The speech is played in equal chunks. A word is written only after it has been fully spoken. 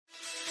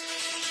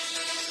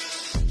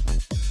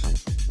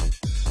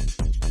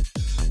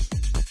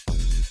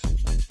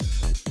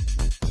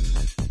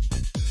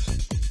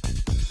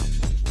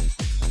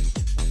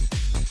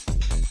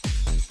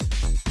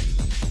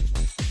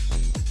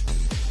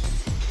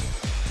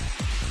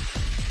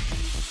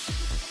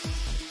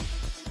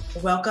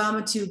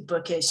Welcome to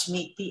Bookish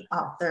Meet the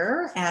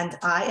Author. And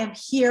I am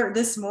here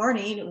this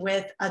morning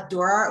with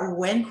Adora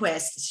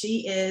Winquist.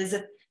 She is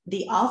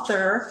the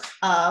author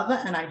of,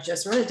 and I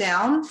just wrote it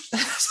down,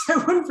 so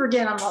I wouldn't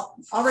forget, I'm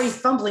already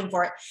fumbling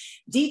for it,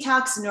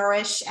 Detox,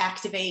 Nourish,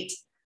 Activate,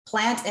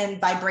 Plant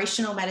and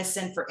Vibrational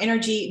Medicine for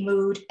Energy,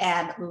 Mood,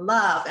 and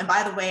Love. And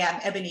by the way,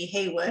 I'm Ebony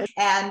Haywood,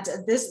 and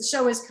this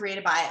show is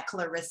created by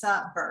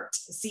Clarissa Burt,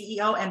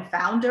 CEO and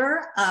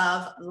founder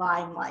of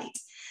Limelight.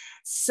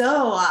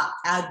 So,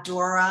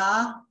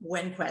 Adora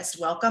Winquist,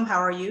 welcome. How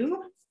are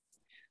you?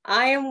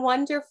 I am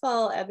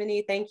wonderful,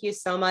 Ebony. Thank you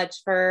so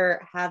much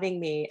for having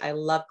me. I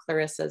love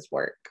Clarissa's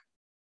work.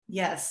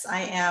 Yes,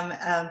 I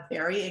am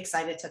very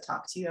excited to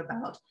talk to you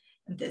about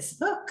this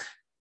book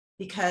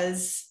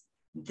because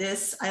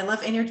I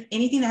love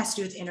anything that has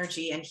to do with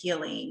energy and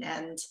healing.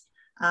 And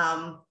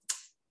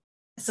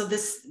so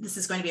this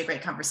is going to be a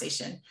great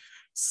conversation.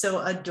 So,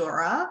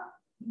 Adora,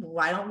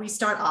 why don't we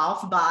start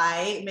off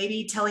by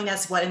maybe telling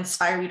us what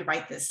inspired you to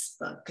write this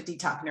book,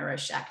 Detox,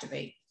 Nourish,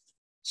 Activate?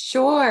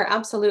 Sure,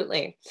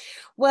 absolutely.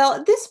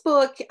 Well, this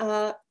book,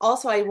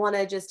 also I want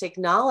to just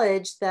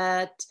acknowledge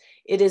that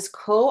it is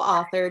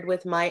co-authored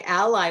with my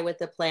ally with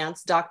the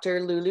plants,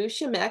 Dr. Lulu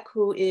Shemek,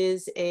 who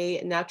is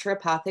a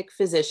naturopathic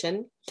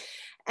physician.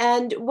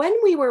 And when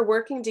we were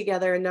working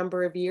together a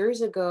number of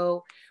years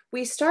ago,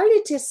 we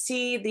started to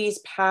see these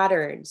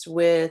patterns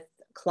with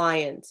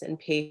clients and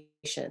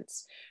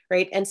patients,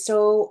 right? And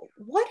so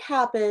what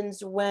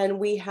happens when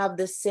we have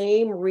the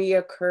same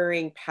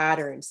reoccurring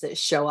patterns that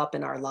show up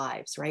in our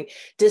lives, right?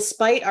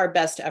 Despite our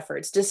best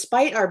efforts,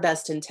 despite our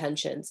best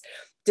intentions,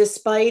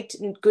 despite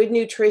good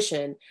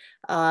nutrition,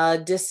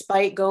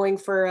 despite going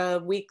for a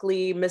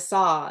weekly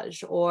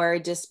massage, or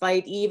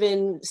despite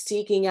even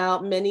seeking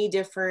out many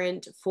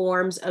different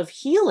forms of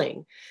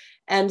healing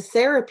and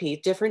therapy,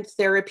 different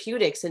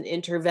therapeutics and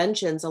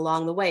interventions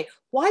along the way.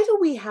 Why do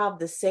we have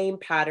the same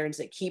patterns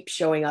that keep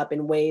showing up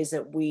in ways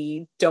that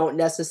we don't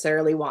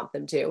necessarily want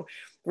them to,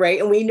 right?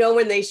 And we know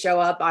when they show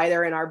up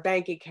either in our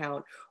bank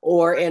account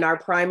or in our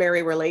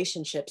primary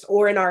relationships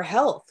or in our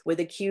health with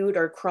acute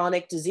or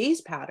chronic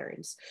disease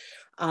patterns,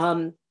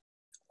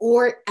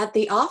 or at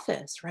the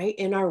office, right?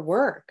 In our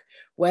work,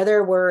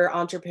 whether we're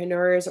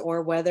entrepreneurs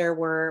or whether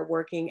we're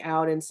working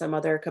out in some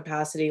other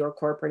capacity or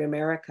corporate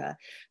America,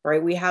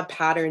 right? We have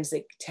patterns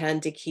that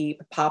tend to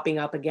keep popping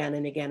up again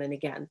and again and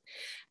again.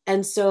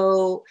 And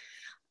so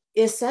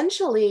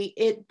essentially,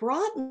 it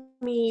brought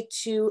me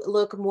to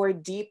look more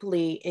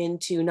deeply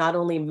into not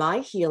only my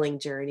healing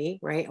journey,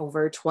 right?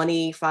 Over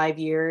 25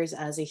 years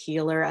as a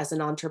healer, as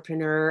an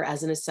entrepreneur,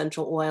 as an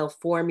essential oil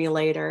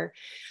formulator.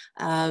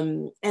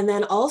 And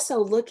then also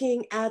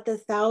looking at the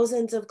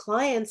thousands of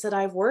clients that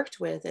I've worked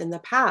with in the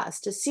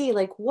past to see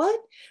like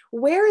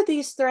where are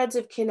these threads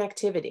of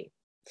connectivity?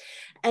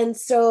 And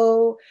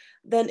so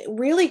then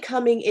really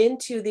coming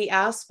into the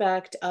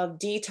aspect of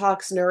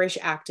detox, nourish,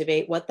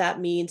 activate, what that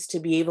means to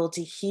be able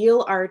to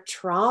heal our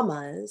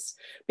traumas,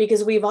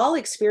 because we've all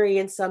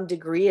experienced some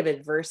degree of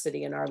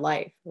adversity in our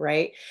life,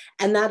 right?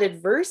 And that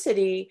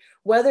adversity,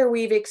 whether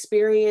we've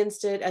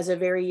experienced it as a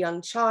very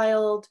young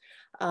child,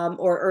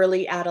 or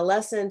early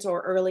adolescence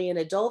or early in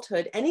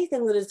adulthood,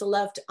 anything that is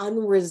left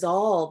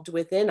unresolved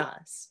within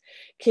us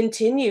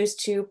continues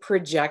to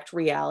project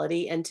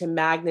reality and to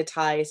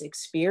magnetize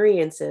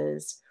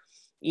experiences,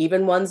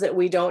 even ones that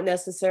we don't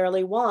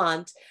necessarily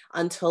want,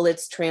 until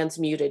it's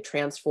transmuted,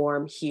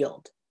 transformed,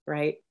 healed,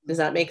 right? Does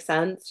that make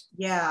sense?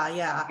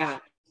 Yeah.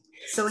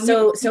 So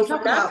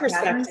from that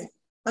perspective,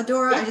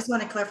 Adora, I just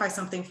want to clarify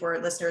something for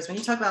listeners. When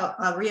you talk about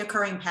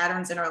reoccurring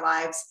patterns in our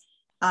lives,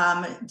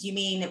 do you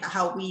mean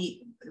how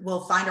we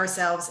will find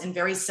ourselves in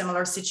very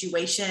similar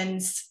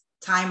situations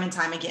time and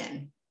time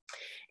again?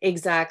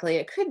 Exactly.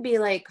 It could be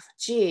like,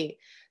 gee,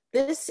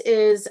 this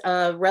is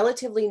a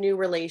relatively new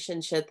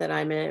relationship that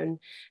I'm in,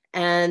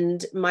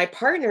 and my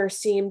partner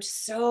seemed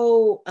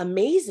so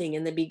amazing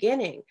in the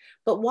beginning,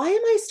 but why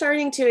am I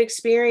starting to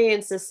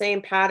experience the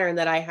same pattern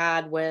that I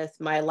had with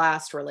my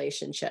last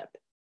relationship?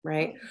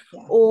 Right?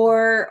 Yeah.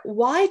 Or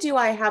why do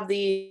I have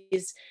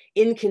these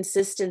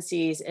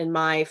inconsistencies in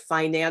my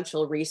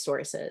financial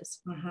resources?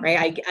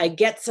 Right? I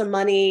get some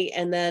money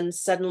and then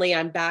suddenly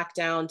I'm back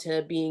down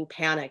to being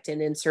panicked and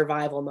in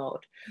survival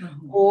mode.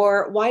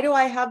 Or why do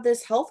I have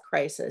this health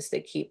crisis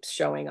that keeps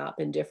showing up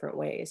in different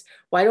ways?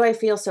 Why do I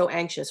feel so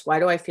anxious? Why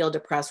do I feel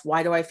depressed?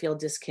 Why do I feel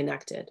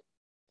disconnected?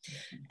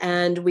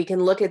 And we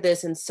can look at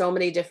this in so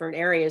many different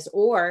areas.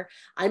 Or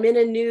I'm in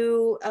a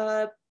new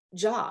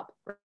job,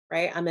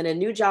 right? I'm in a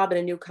new job in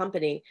a new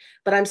company,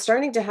 but I'm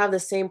starting to have the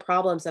same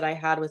problems that I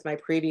had with my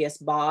previous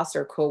boss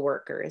or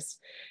coworkers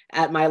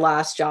at my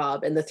last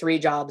job and the 3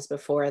 jobs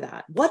before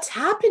that. What's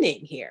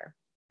happening here?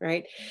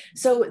 Right?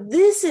 So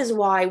this is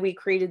why we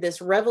created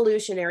this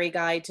revolutionary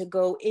guide to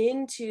go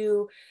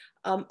into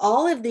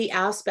all of the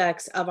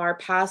aspects of our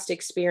past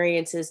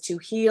experiences to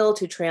heal,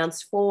 to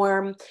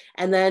transform,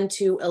 and then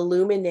to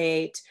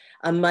illuminate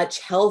a much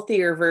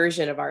healthier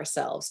version of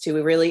ourselves,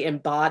 to really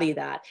embody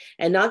that.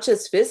 And not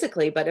just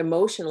physically, but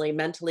emotionally,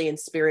 mentally, and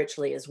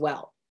spiritually as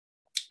well.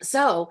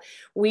 So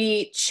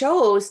we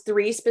chose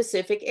 3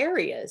 specific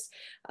areas: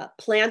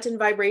 plant and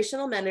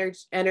vibrational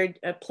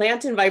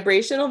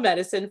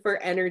medicine for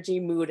energy,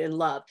 mood, and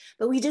love.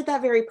 But we did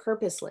that very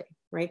purposely,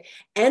 right?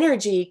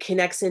 Energy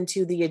connects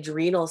into the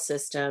adrenal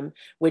system,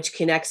 which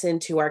connects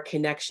into our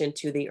connection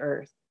to the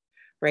earth,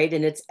 right?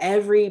 And it's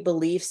every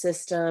belief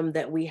system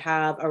that we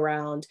have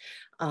around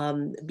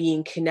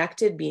being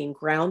connected, being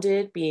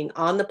grounded, being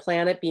on the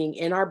planet, being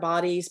in our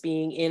bodies,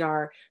 being in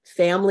our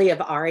family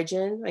of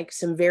origin, like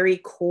some very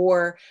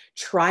core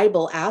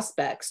tribal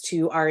aspects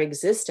to our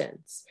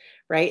existence,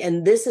 right?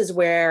 And this is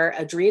where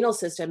adrenal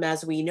system,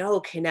 as we know,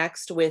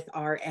 connects with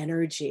our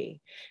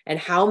energy. And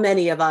how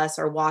many of us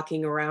are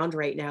walking around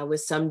right now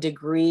with some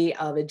degree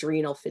of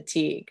adrenal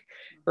fatigue,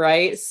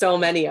 right? So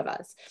many of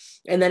us.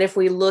 And then if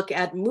we look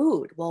at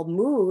mood, well,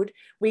 mood,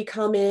 we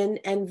come in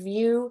and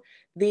view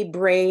the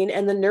brain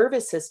and the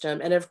nervous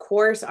system. And of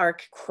course, our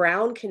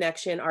crown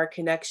connection, our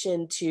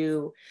connection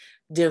to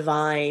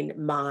divine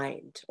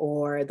mind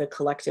or the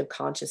collective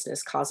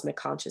consciousness, cosmic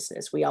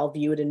consciousness. We all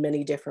view it in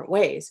many different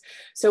ways.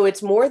 So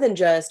it's more than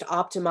just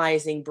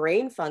optimizing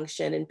brain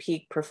function and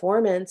peak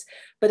performance,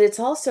 but it's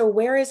also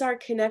where is our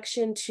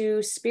connection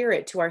to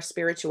spirit, to our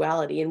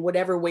spirituality, in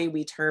whatever way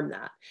we term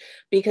that.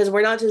 Because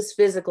we're not just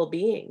physical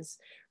beings,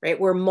 right?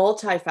 We're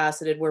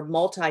multifaceted, we're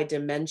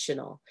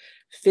multidimensional,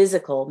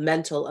 physical,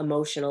 mental,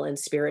 emotional, and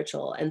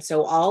spiritual. And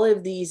so all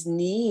of these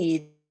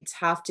needs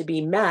have to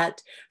be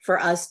met for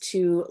us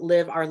to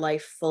live our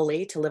life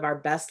fully, to live our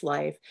best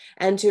life,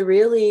 and to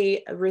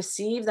really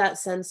receive that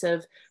sense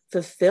of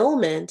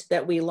fulfillment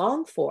that we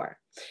long for.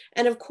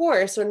 And of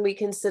course, when we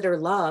consider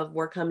love,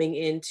 we're coming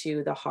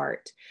into the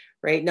heart,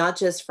 right? Not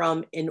just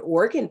from an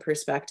organ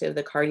perspective,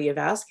 the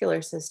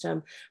cardiovascular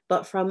system,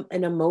 but from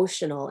an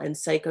emotional and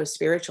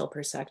psycho-spiritual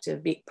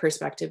perspective,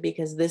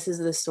 because this is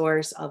the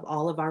source of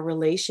all of our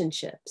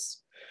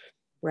relationships,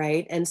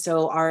 right? And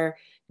so our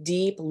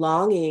deep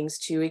longings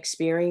to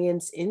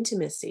experience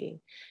intimacy,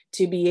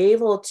 to be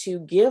able to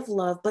give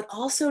love, but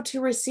also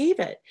to receive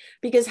it.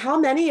 Because how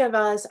many of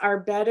us are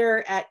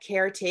better at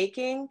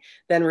caretaking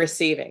than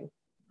receiving?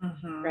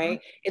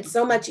 Right? It's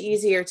so much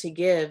easier to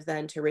give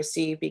than to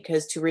receive,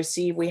 because to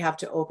receive, we have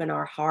to open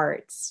our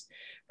hearts,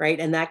 right?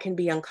 And that can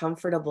be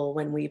uncomfortable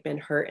when we've been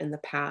hurt in the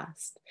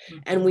past.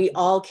 And we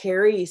all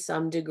carry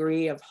some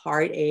degree of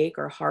heartache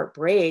or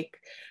heartbreak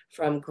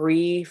from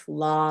grief,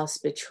 loss,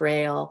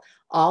 betrayal,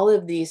 all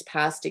of these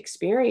past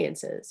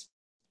experiences.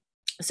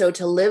 So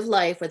to live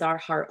life with our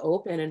heart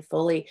open and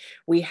fully,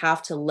 we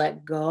have to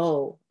let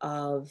go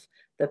of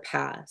the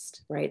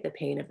past, right? The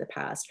pain of the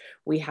past.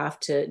 We have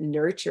to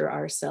nurture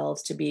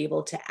ourselves to be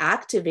able to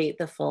activate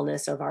the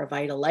fullness of our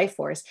vital life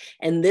force.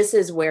 And this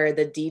is where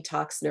the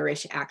detox,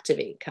 nourish,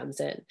 activate comes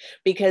in,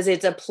 because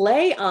it's a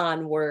play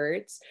on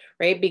words,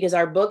 right? Because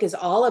our book is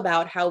all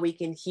about how we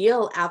can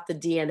heal at the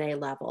DNA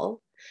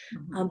level.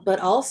 But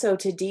also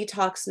to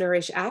detox,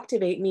 nourish,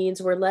 activate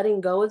means we're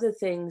letting go of the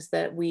things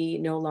that we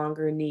no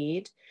longer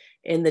need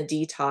in the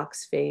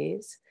detox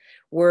phase.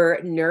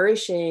 We're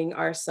nourishing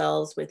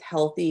ourselves with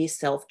healthy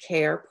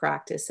self-care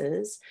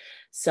practices,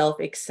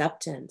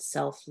 self-acceptance,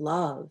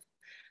 self-love,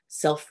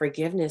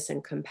 self-forgiveness,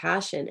 and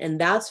compassion.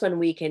 And that's when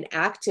we can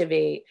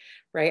activate,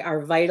 right,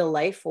 our vital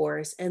life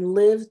force and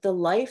live the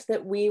life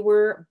that we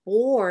were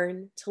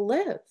born to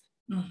live.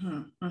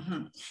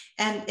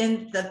 And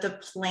in the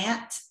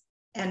plant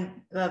and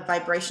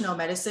vibrational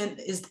medicine,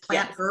 is the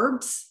plant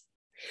herbs?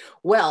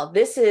 Well,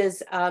 this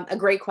is a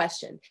great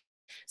question.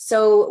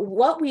 So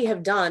what we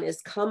have done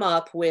is come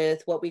up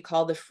with what we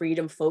call the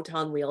Freedom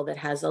Photon Wheel that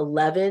has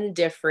 11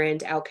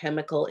 different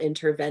alchemical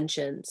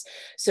interventions.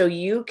 So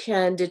you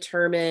can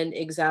determine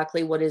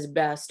exactly what is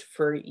best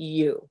for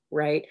you,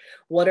 right?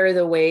 What are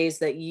the ways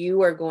that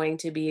you are going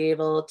to be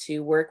able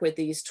to work with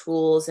these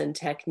tools and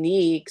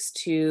techniques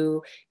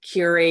to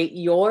curate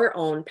your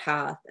own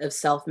path of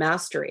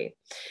self-mastery?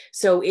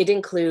 So it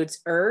includes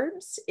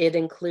herbs, it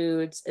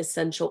includes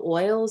essential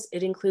oils,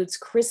 it includes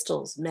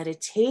crystals,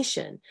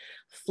 meditation,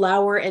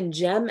 flower and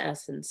gem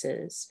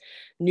essences,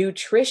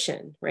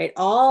 nutrition, right?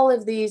 All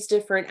of these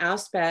different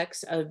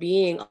aspects of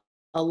being,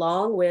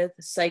 along with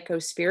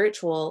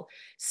psycho-spiritual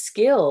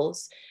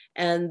skills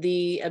and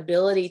the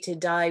ability to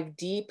dive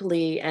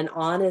deeply and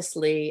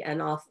honestly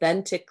and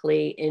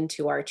authentically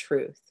into our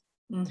truth.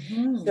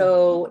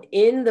 So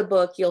in the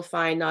book, you'll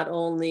find not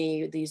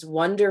only these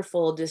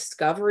wonderful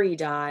discovery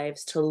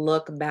dives to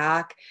look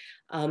back,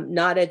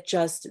 not at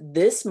just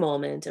this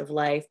moment of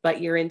life,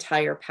 but your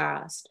entire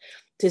past,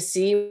 to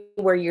see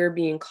where you're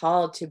being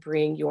called to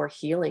bring your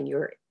healing,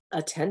 your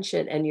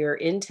attention, and your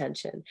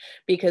intention.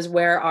 Because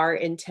where our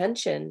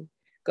intention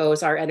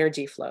goes, our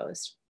energy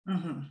flows,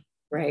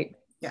 right?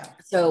 Yeah.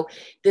 So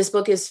this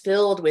book is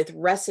filled with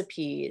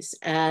recipes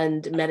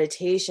and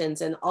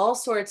meditations and all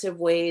sorts of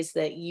ways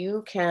that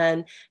you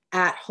can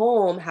at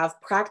home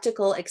have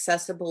practical,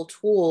 accessible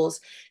tools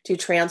to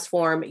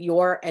transform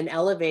and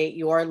elevate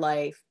your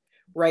life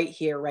right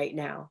here, right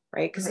now,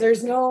 right? Because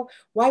there's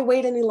why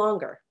wait any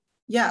longer?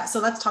 Yeah. So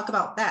let's talk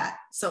about that.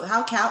 So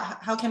how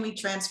can we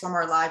transform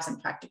our lives in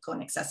practical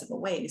and accessible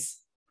ways?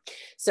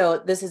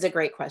 So this is a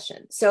great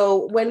question.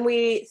 So when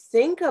we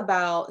think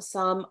about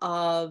some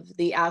of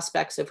the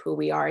aspects of who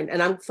we are,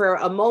 and I'm for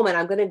a moment,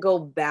 I'm going to go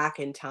back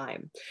in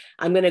time.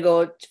 I'm going to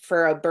go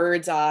for a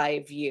bird's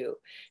eye view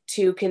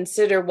to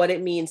consider what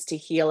it means to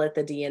heal at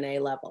the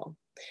DNA level.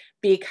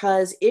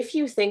 Because if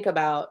you think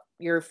about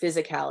your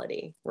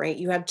physicality, right,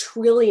 you have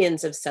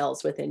trillions of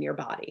cells within your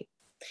body.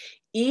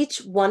 Each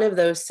one of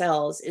those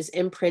cells is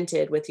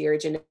imprinted with your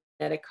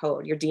genetic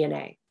code, your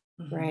DNA.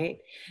 Right.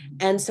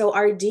 And so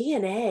our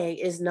DNA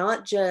is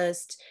not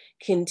just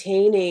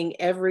containing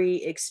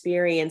every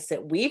experience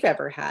that we've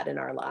ever had in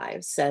our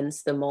lives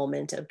since the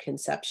moment of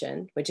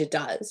conception, which it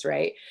does,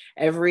 right?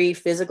 Every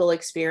physical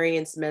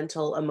experience,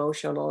 mental,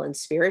 emotional, and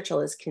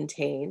spiritual is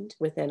contained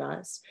within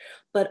us.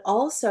 But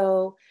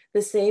also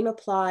the same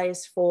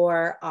applies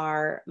for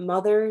our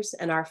mothers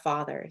and our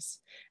fathers,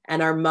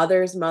 and our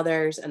mothers'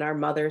 mothers and our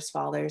mothers'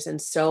 fathers,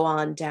 and so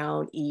on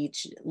down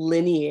each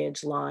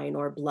lineage line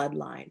or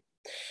bloodline.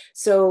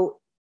 So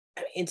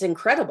it's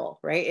incredible,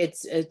 right?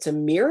 It's a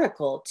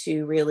miracle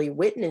to really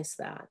witness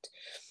that.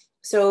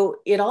 So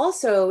it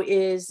also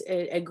is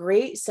a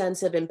great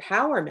sense of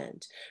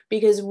empowerment,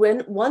 because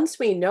once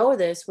we know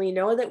this, we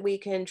know that we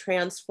can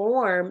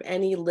transform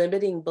any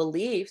limiting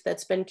belief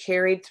that's been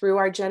carried through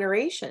our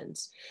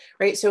generations,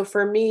 right? So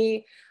for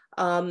me,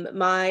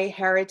 my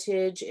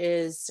heritage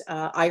is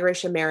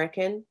Irish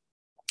American.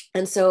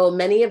 And so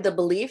many of the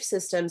belief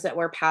systems that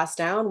were passed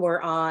down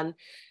were on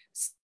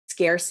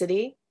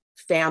scarcity,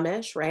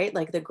 famish, right?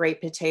 Like the Great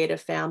Potato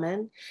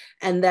Famine,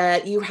 and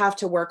that you have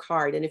to work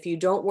hard. And if you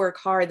don't work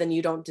hard, then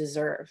you don't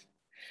deserve.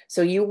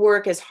 So you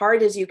work as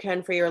hard as you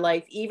can for your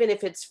life, even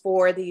if it's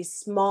for these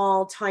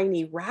small,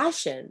 tiny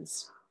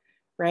rations,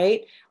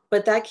 right?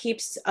 But that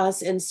keeps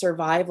us in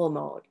survival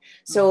mode.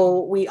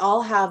 So we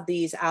all have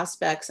these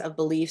aspects of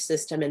belief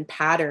system and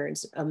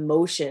patterns,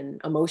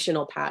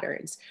 emotional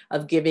patterns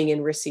of giving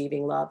and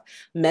receiving love,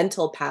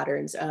 mental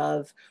patterns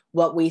of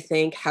what we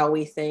think, how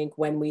we think,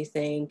 when we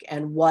think,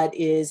 and what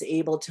is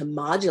able to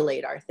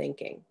modulate our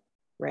thinking,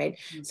 right?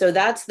 So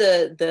that's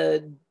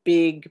the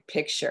big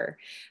picture.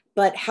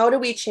 But how do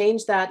we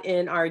change that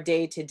in our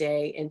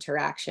day-to-day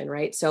interaction,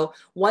 right? So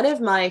one of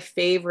my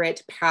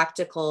favorite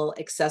practical,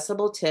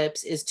 accessible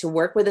tips is to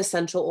work with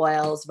essential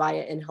oils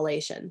via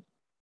inhalation.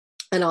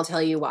 And I'll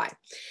tell you why.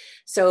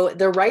 So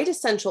the right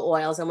essential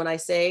oils, and when I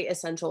say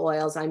essential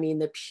oils, I mean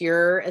the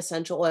pure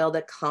essential oil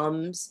that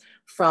comes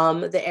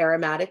from the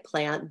aromatic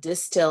plant,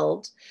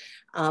 distilled.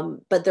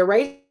 But the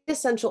right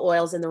essential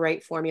oils in the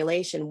right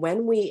formulation,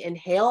 when we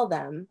inhale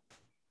them,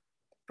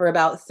 for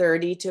about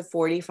 30 to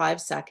 45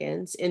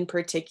 seconds, in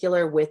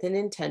particular with an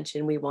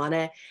intention. We want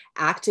to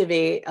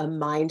activate a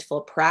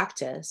mindful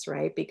practice,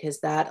 right? Because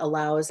that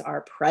allows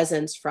our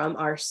presence from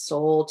our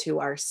soul to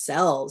our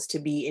cells to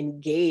be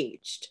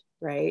engaged,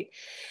 right?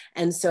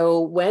 And so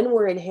when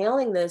we're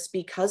inhaling this,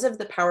 because of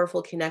the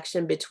powerful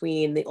connection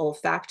between the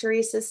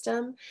olfactory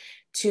system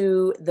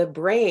to the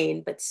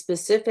brain, but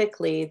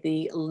specifically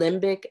the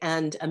limbic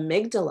and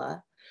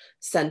amygdala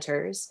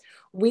centers,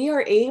 we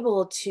are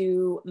able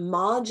to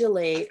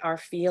modulate our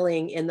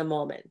feeling in the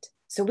moment.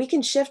 So we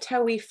can shift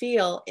how we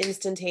feel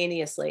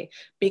instantaneously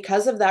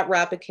because of that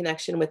rapid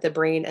connection with the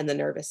brain and the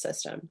nervous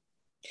system.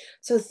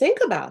 So think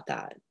about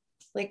that.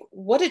 Like,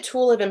 what a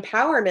tool of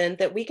empowerment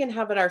that we can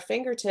have at our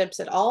fingertips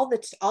at all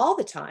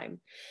the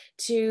time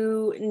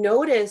to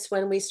notice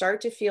when we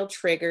start to feel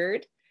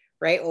triggered,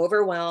 right?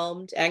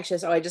 Overwhelmed,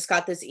 anxious. Oh, I just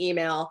got this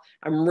email.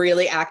 I'm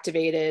really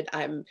activated.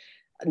 I'm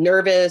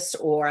nervous,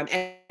 or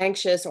I'm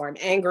anxious, or I'm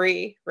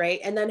angry, right?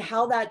 And then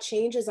how that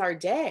changes our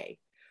day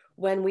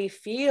when we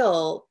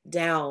feel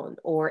down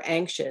or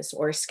anxious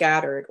or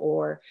scattered,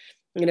 or,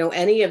 you know,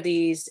 any of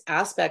these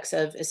aspects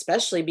of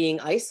especially being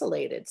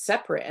isolated,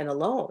 separate, and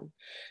alone.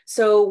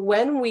 So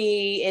when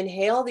we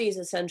inhale these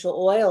essential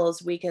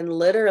oils, we can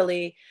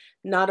literally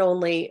not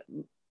only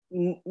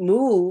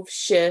move,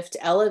 shift,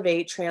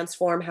 elevate,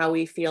 transform how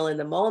we feel in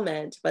the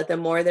moment. But the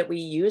more that we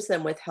use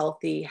them with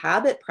healthy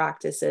habit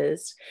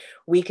practices,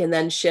 we can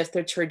then shift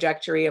the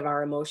trajectory of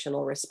our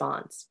emotional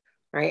response,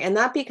 right? And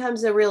that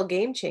becomes a real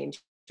game changer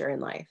in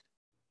life.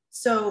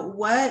 So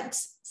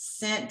what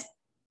scent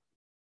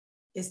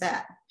is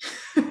that?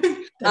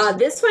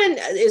 This one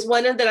is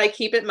one that I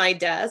keep at my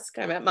desk.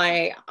 I'm at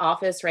my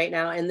office right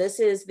now, and this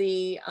is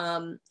the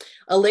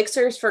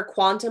Elixirs for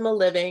Quantum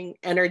Living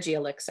Energy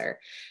Elixir.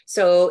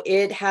 So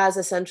it has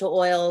essential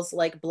oils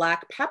like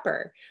black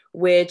pepper,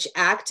 which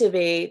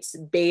activates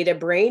beta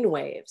brain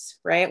waves,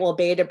 right? Well,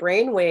 beta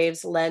brain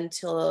waves lend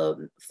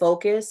to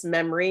focus,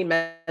 memory,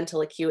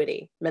 mental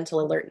acuity, mental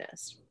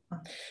alertness.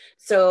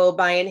 So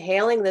by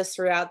inhaling this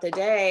throughout the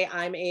day,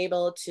 I'm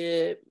able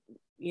to,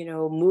 you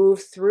know,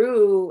 move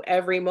through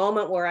every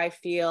moment where I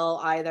feel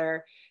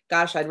either,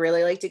 gosh, I'd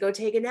really like to go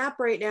take a nap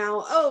right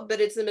now. Oh,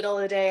 but it's the middle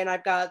of the day and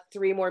I've got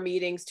 3 more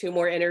meetings, 2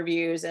 more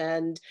interviews,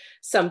 and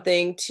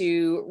something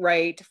to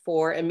write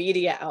for a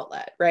media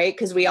outlet, right?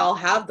 Because we all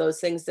have those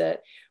things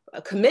that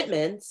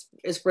commitments,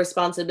 is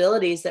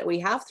responsibilities that we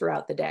have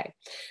throughout the day.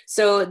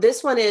 So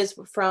this one is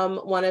from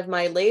one of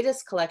my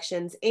latest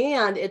collections,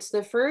 and it's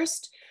the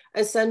first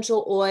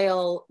essential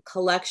oil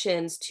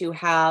collections to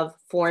have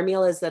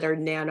formulas that are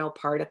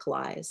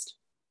nanoparticleized.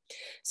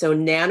 So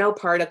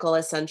nanoparticle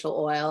essential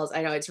oils,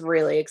 I know it's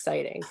really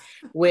exciting,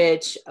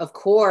 which of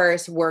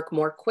course work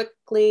more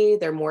quickly,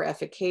 they're more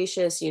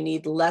efficacious, you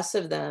need less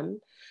of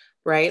them,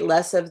 right?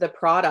 Less of the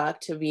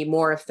product to be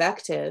more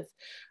effective.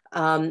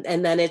 And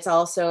then it's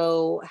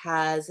also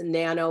has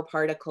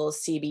nanoparticle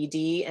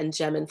CBD and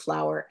gem and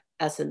flower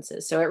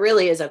essences. So it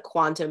really is a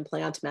quantum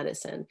plant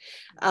medicine.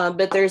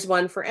 But there's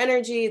one for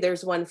energy,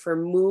 there's one for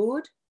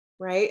mood,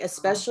 right?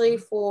 Especially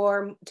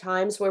for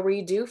times where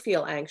we do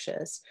feel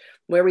anxious,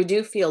 where we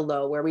do feel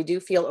low, where we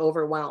do feel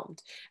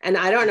overwhelmed. And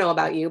I don't know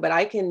about you, but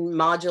I can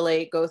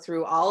modulate, go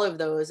through all of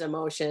those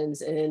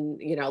emotions in,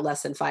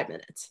 less than 5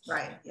 minutes.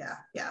 Right. Yeah.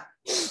 Yeah.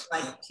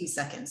 Like 2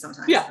 seconds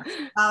sometimes. Yeah.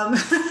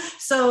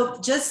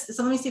 So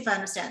let me see if I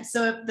understand.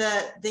 So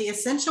the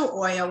essential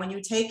oil, when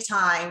you take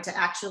time to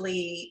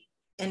actually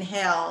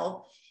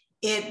inhale,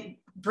 it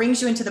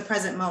brings you into the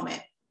present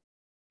moment.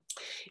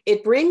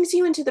 It brings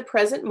you into the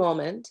present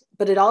moment,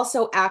 but it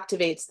also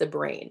activates the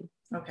brain.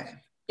 Okay.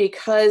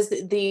 Because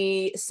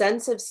the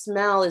sense of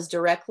smell is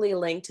directly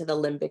linked to the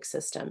limbic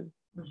system.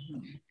 Mm-hmm.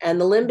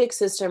 And the limbic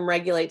system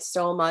regulates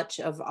so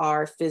much of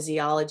our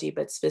physiology,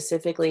 but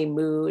specifically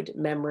mood,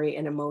 memory,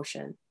 and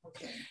emotion.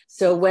 Okay.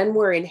 So when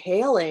we're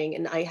inhaling,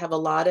 and I have a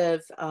lot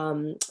of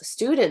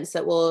students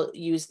that will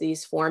use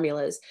these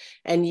formulas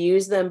and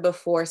use them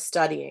before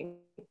studying.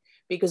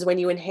 Because when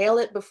you inhale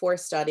it before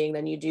studying,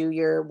 then you do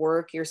your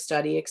work, your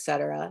study,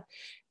 etc.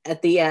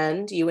 At the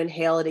end, you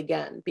inhale it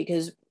again,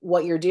 because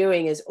what you're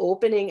doing is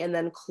opening and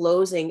then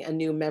closing a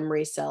new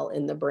memory cell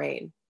in the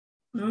brain.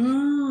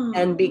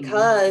 And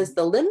because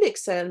the limbic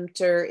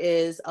center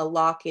is a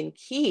lock and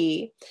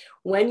key,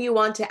 when you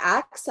want to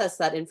access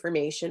that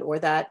information or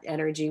that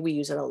energy, we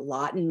use it a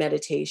lot in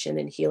meditation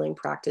and healing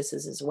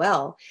practices as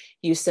well.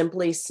 You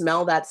simply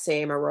smell that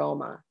same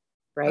aroma.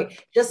 Right. Okay.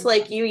 Just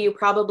like you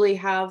probably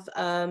have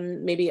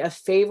maybe a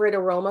favorite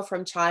aroma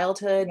from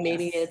childhood. Yes.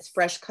 Maybe it's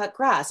fresh cut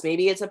grass.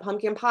 Maybe it's a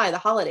pumpkin pie, the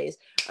holidays.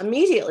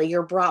 Immediately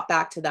you're brought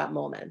back to that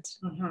moment.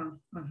 Mm-hmm,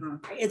 mm-hmm.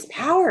 It's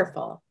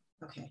powerful.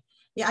 Okay.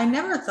 Yeah. I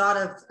never thought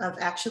of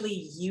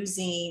actually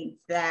using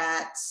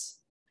that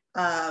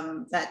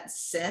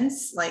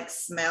sense, like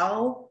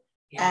smell,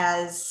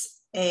 as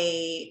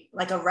a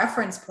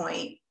reference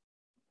point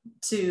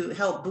to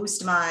help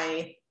boost.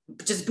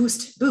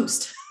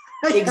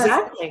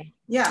 Exactly.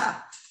 Yeah.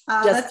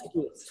 That's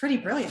pretty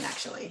brilliant,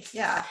 actually.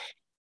 Yeah.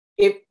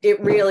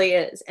 It really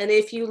is. And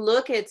if you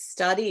look at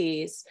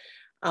studies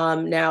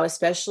now,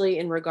 especially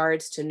in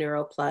regards to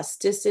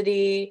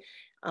neuroplasticity,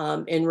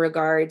 in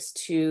regards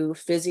to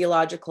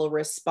physiological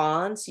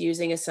response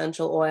using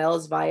essential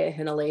oils via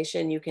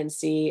inhalation, you can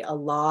see a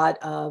lot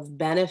of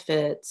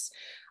benefits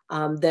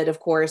that, of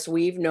course,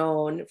 we've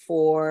known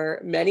for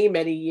many,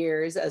 many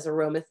years as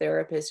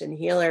aromatherapists and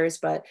healers,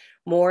 but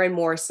more and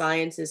more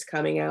science is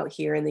coming out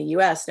here in the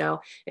US.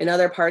 Now, in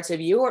other parts of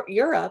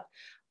Europe,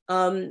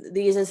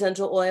 these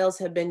essential oils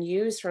have been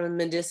used from a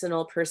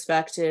medicinal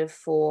perspective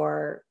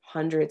for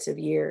hundreds of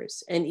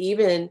years. And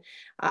even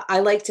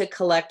I like to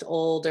collect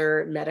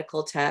older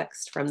medical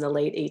texts from the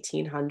late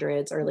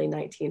 1800s, early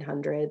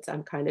 1900s.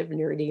 I'm kind of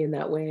nerdy in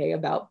that way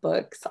about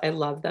books. I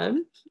love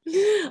them.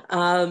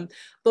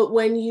 But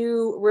when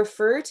you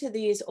refer to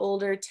these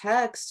older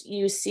texts,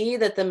 you see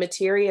that the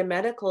materia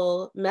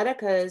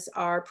medicas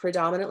are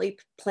predominantly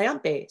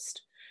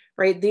plant-based.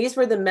 Right? These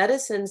were the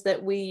medicines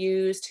that we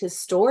used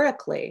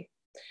historically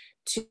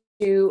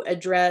to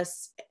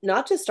address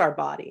not just our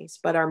bodies,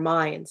 but our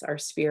minds, our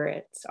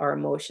spirits, our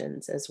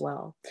emotions as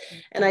well.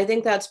 And I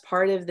think that's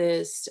part of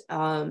this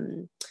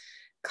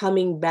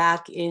coming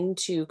back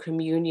into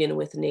communion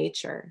with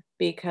nature,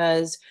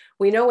 because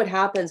we know what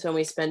happens when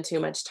we spend too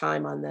much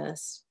time on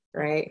this,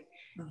 right?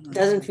 Mm-hmm. It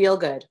doesn't feel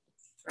good.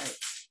 Right.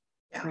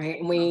 Yeah. Right.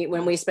 And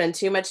when we spend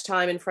too much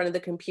time in front of the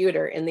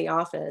computer in the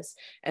office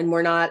and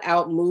we're not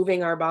out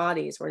moving our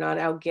bodies, we're not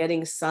out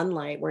getting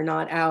sunlight, we're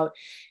not out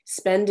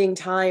spending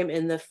time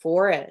in the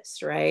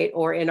forest, right?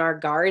 Or in our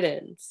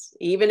gardens.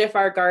 Even if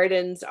our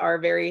gardens are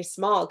very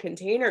small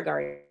container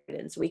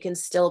gardens, we can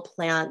still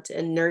plant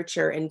and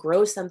nurture and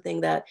grow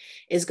something that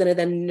is going to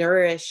then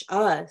nourish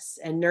us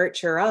and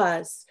nurture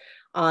us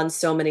on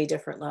so many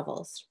different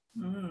levels.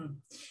 Mm.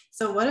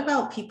 So what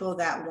about people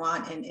that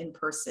want an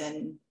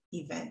in-person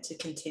event to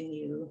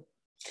continue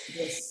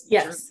this?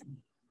 Yes. Journey?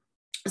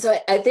 So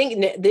I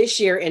think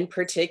this year in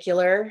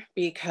particular,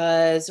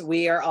 because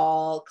we are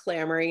all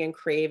clamoring and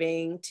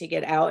craving to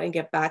get out and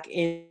get back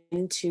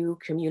into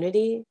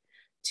community,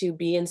 to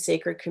be in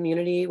sacred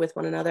community with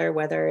one another,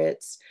 whether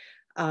it's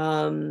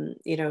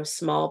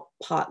small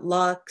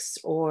potlucks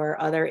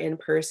or other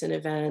in-person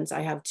events.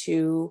 I have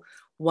 2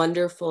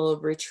 wonderful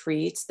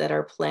retreats that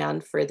are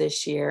planned for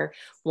this year.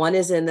 One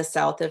is in the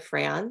south of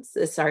France.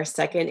 It's our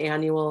 2nd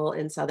annual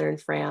in southern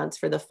France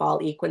for the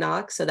fall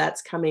equinox. So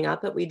that's coming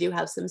up, but we do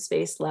have some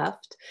space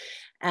left.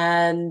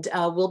 And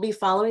we'll be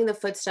following the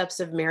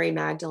footsteps of Mary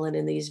Magdalene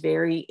in these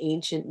very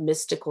ancient,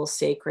 mystical,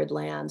 sacred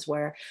lands,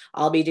 where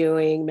I'll be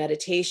doing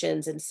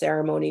meditations and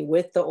ceremony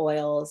with the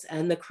oils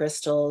and the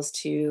crystals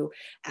to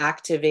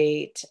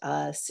activate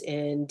us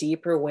in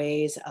deeper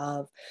ways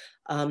of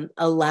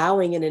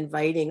allowing and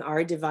inviting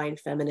our divine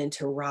feminine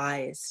to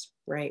rise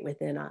right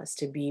within us,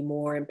 to be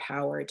more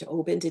empowered, to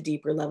open to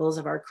deeper levels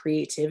of our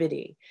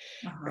creativity,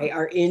 right?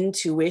 Our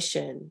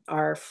intuition,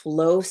 our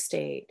flow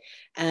state,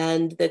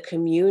 and the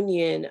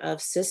communion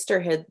of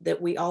sisterhood that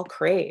we all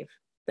crave,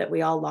 that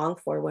we all long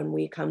for. When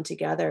we come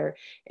together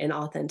in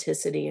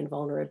authenticity and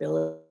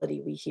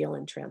vulnerability, we heal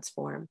and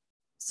transform.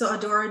 So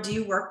Adora, do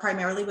you work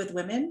primarily with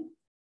women?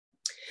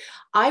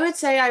 I would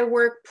say I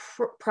work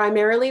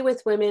primarily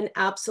with women.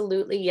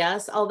 Absolutely,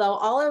 yes. Although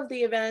all of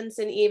the events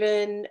and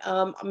even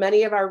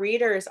many of our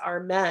readers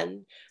are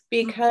men,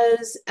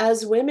 because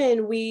as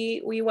women,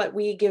 we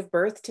give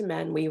birth to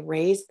men, we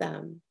raise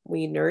them,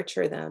 we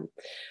nurture them.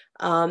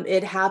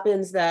 It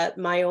happens that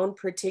my own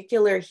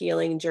particular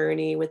healing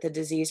journey with the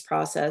disease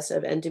process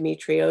of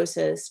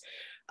endometriosis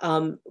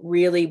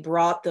really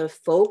brought the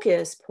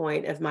focus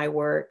point of my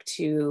work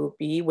to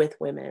be with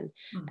women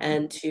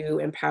and to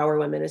empower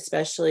women,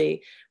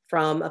 especially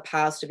from a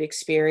past of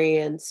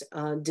experience,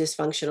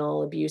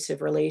 dysfunctional,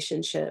 abusive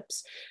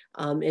relationships,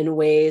 in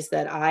ways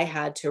that I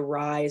had to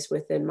rise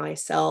within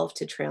myself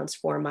to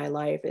transform my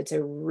life. It's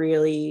a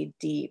really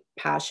deep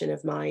passion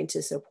of mine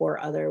to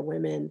support other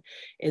women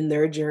in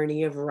their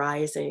journey of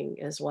rising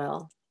as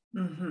well.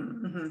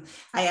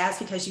 I asked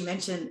because you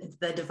mentioned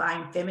the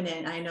divine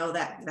feminine. I know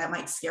that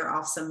might scare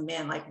off some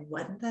men, like,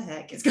 what the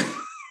heck is going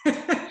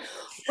on?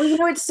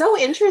 Well, it's so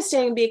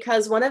interesting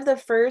because one of the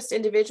first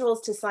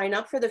individuals to sign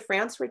up for the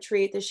France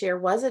retreat this year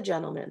was a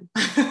gentleman.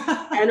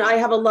 And I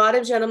have a lot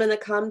of gentlemen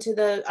that come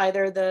to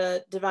either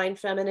the divine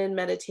feminine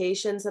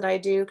meditations that I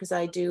do, because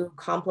I do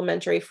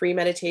complimentary free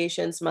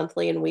meditations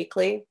monthly and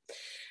weekly.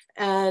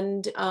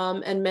 And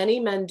many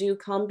men do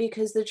come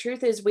because the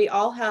truth is we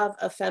all have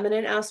a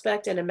feminine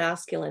aspect and a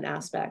masculine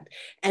aspect.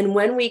 And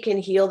when we can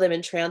heal them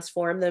and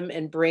transform them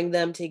and bring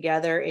them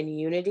together in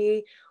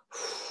unity,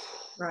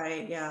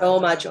 right, yeah, so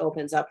much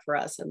opens up for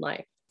us in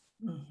life.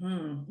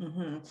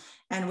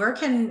 And where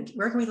can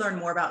we learn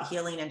more about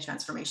healing and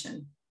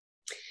transformation?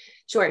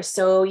 Sure.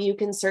 So you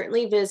can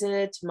certainly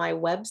visit my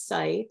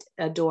website,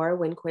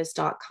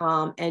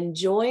 adorawinquist.com, and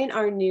join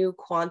our new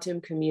quantum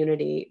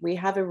community. We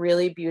have a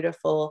really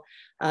beautiful,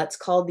 it's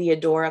called the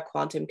Adora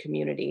Quantum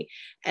Community.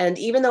 And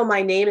even though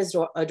my name is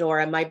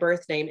Adora, my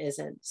birth name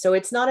isn't. So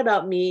it's not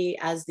about me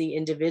as the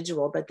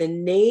individual, but the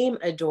name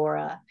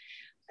Adora,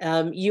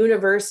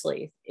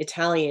 universally,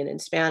 Italian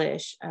and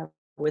Spanish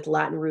with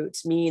Latin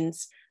roots,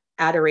 means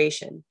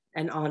adoration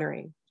and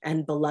honoring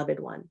and beloved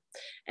one.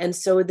 And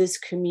so this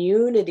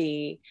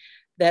community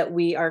that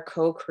we are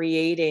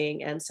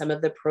co-creating, and some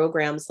of the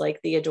programs like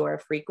the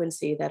Adora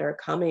frequency that are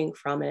coming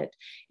from it,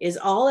 is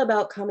all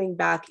about coming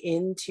back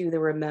into the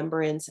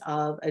remembrance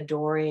of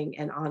adoring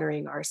and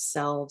honoring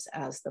ourselves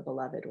as the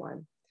beloved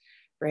one.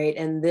 Right.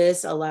 And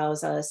this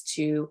allows us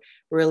to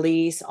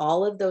release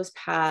all of those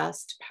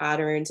past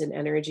patterns and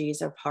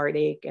energies of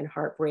heartache and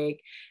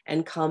heartbreak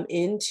and come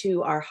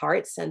into our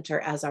heart center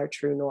as our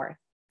true north,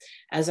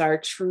 as our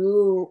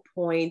true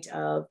point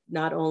of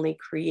not only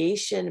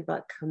creation,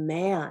 but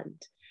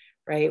command,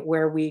 right?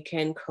 Where we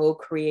can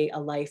co-create a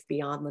life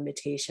beyond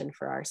limitation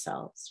for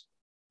ourselves.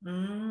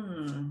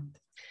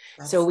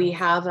 So we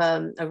have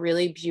a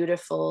really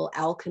beautiful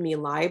alchemy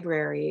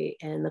library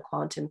in the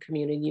quantum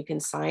community. You can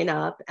sign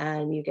up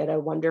and you get a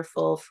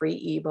wonderful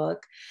free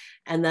ebook.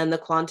 And then the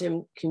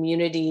quantum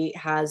community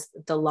has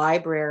the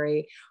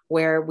library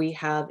where we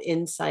have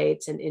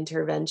insights and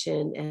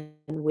intervention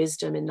and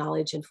wisdom and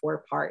knowledge in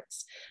 4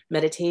 parts: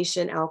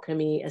 meditation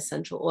alchemy,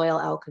 essential oil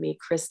alchemy,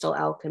 crystal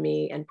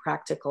alchemy, and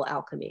practical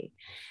alchemy.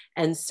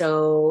 And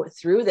so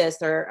through this,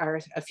 there are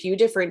a few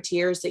different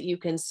tiers that you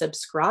can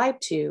subscribe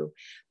to.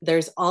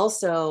 There's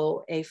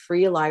also a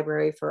free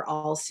library for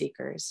all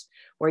seekers,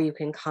 where you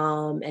can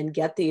come and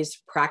get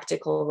these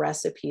practical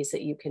recipes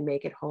that you can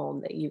make at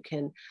home, that you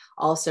can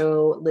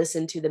also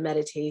listen to the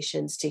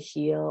meditations to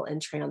heal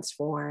and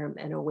transform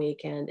and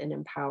awaken and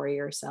empower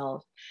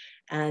yourself.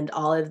 And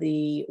all of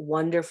the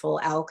wonderful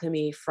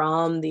alchemy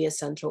from the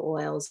essential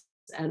oils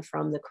and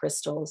from the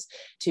crystals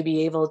to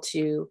be able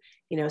to,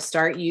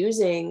 start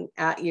using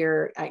at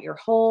your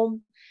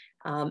home,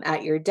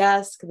 at your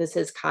desk. This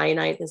is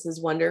kyanite. This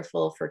is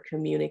wonderful for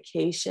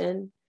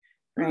communication,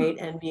 right?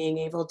 And being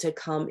able to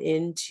come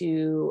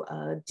into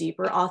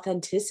deeper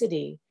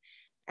authenticity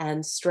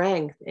and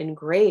strength and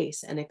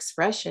grace and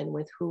expression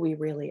with who we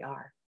really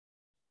are.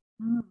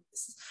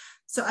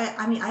 So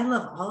I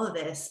love all of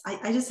this.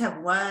 I just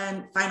have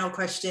one final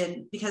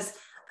question, because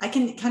I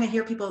can kind of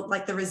hear people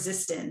like the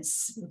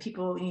resistance.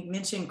 People, you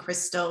mentioned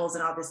crystals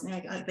and all this,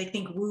 and they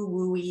think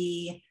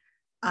woo-woo-y,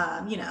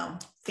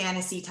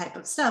 fantasy type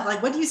of stuff.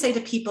 Like, what do you say to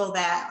people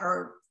that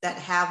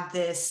have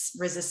this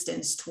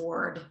resistance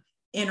toward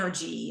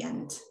energy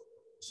and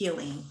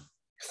healing?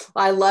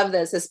 Well, I love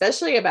this,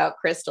 especially about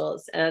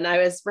crystals. And I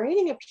was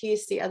writing a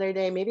piece the other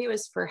day, maybe it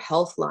was for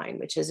Healthline,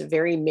 which is a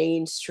very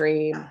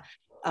mainstream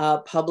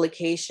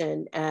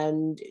publication,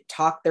 and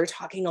they're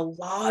talking a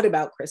lot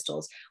about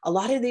crystals. A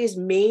lot of these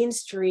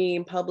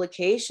mainstream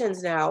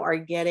publications now are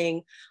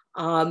getting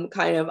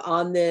kind of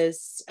on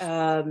this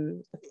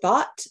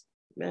thought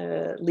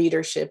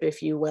leadership,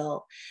 if you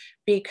will,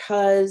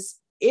 because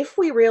if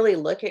we really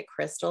look at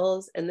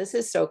crystals, and this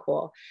is so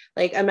cool,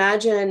 like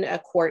imagine a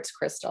quartz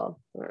crystal.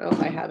 I don't know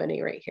if I have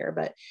any right here,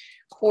 but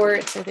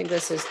quartz, I think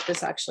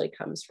this actually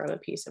comes from a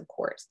piece of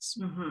quartz.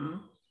 Mm-hmm.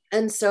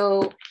 And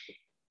so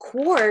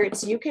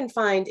quartz you can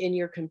find in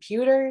your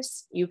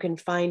computers, you can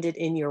find it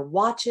in your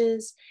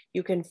watches,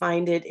 you can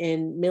find it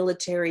in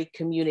military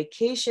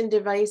communication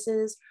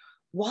devices.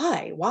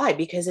 Why?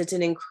 Because it's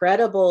an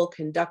incredible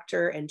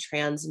conductor and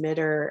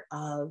transmitter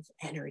of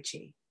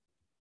energy,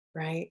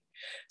 right?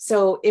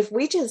 So if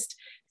we just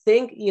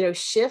think,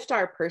 shift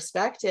our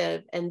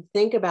perspective and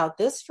think about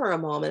this for a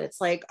moment, it's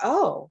like,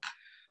 oh,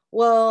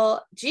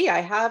 well, gee,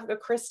 I have a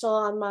crystal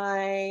on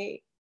my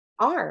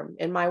arm,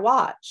 in my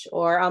watch,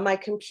 or on my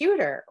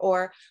computer,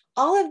 or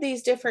all of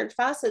these different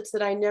facets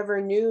that I never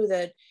knew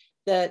that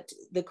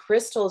the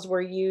crystals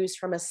were used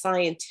from a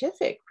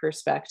scientific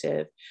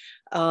perspective,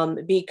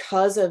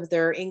 because of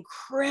their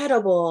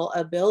incredible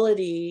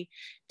ability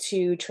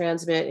to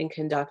transmit and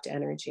conduct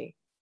energy.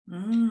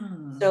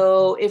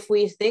 So if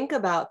we think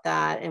about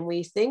that, and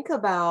we think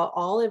about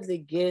all of the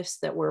gifts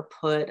that were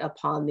put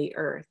upon the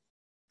earth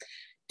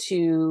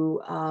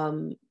to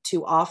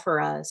offer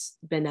us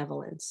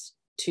benevolence,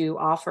 to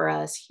offer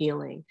us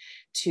healing,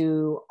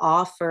 to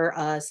offer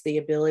us the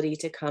ability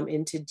to come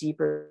into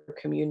deeper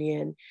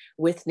communion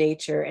with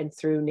nature and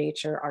through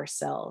nature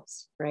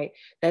ourselves, right?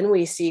 Then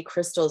we see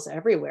crystals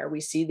everywhere.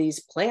 We see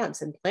these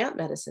plants and plant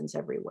medicines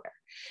everywhere.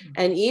 Mm-hmm.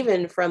 And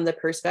even from the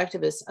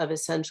perspective of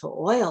essential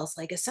oils,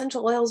 like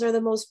essential oils are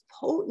the most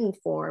potent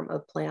form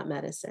of plant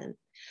medicine.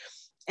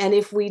 And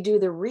if we do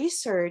the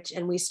research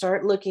and we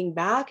start looking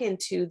back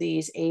into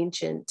these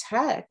ancient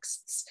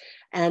texts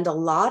and a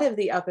lot of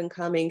the up and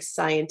coming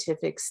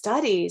scientific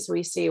studies,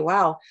 we see,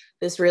 wow,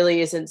 this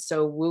really isn't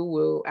so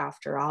woo-woo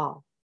after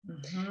all.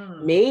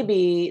 Mm-hmm.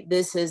 Maybe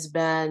this has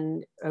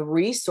been a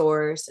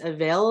resource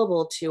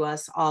available to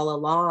us all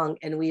along,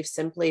 and we've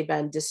simply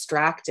been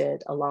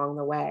distracted along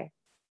the way.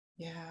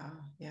 Yeah.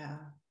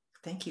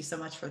 Thank you so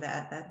much for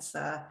that. That's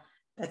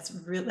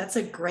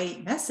a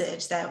great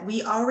message, that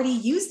we already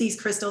use these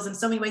crystals in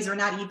so many ways we're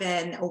not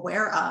even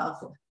aware of.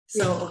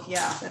 So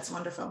yeah, that's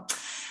wonderful.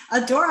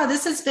 Adora,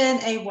 this has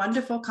been a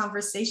wonderful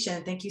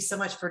conversation. Thank you so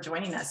much for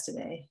joining us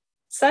today.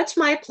 Such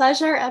my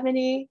pleasure,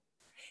 Ebony.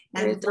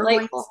 You're a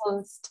delightful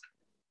host.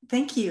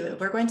 Thank you.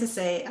 We're going to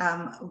say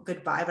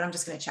goodbye, but I'm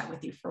just going to chat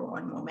with you for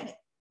one moment.